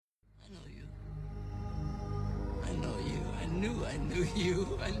knew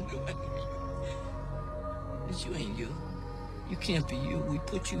you. I knew you. But you ain't you. You can't be you. We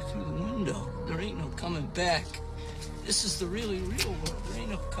put you through the window. There ain't no coming back. This is the really real world. There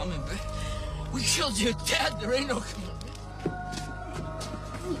ain't no coming back. We killed your dad. There ain't no coming back.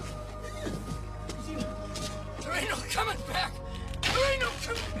 There ain't no coming back. There ain't no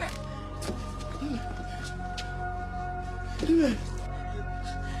coming back.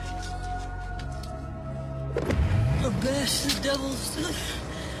 The bastard devil stood.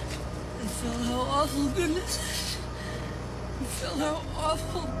 I felt how awful goodness is. I felt how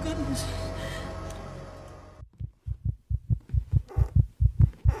awful goodness is.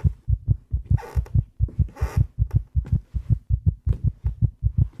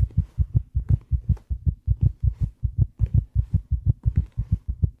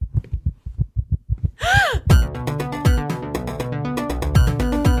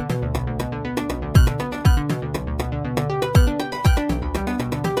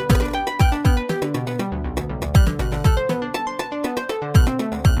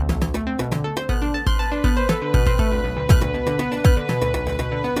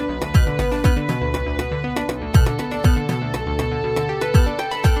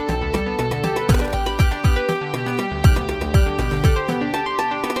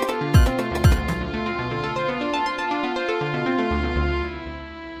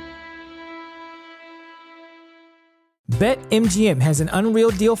 BetMGM has an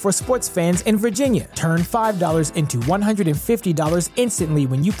unreal deal for sports fans in Virginia. Turn $5 into $150 instantly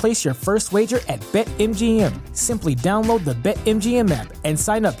when you place your first wager at BetMGM. Simply download the BetMGM app and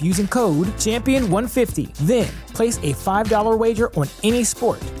sign up using code Champion150. Then, place a $5 wager on any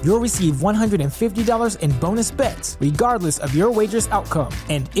sport. You'll receive $150 in bonus bets, regardless of your wager's outcome.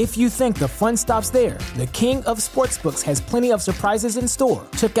 And if you think the fun stops there, the King of Sportsbooks has plenty of surprises in store.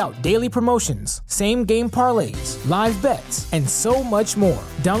 Check out daily promotions, same-game parlays, live bets, and so much more.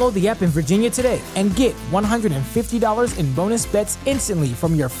 Download the app in Virginia today and get $150 in bonus bets instantly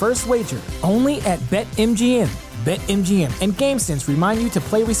from your first wager. Only at BetMGM. BetMGM and GameSense remind you to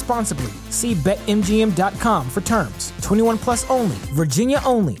play responsibly. See BetMGM.com for terms. 21 plus only. Virginia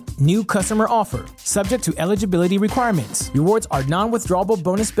only. New customer offer. Subject to eligibility requirements. Rewards are non-withdrawable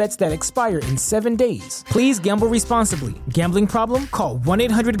bonus bets that expire in 7 days. Please gamble responsibly. Gambling problem? Call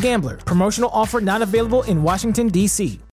 1-800-GAMBLER. Promotional offer not available in Washington, D.C.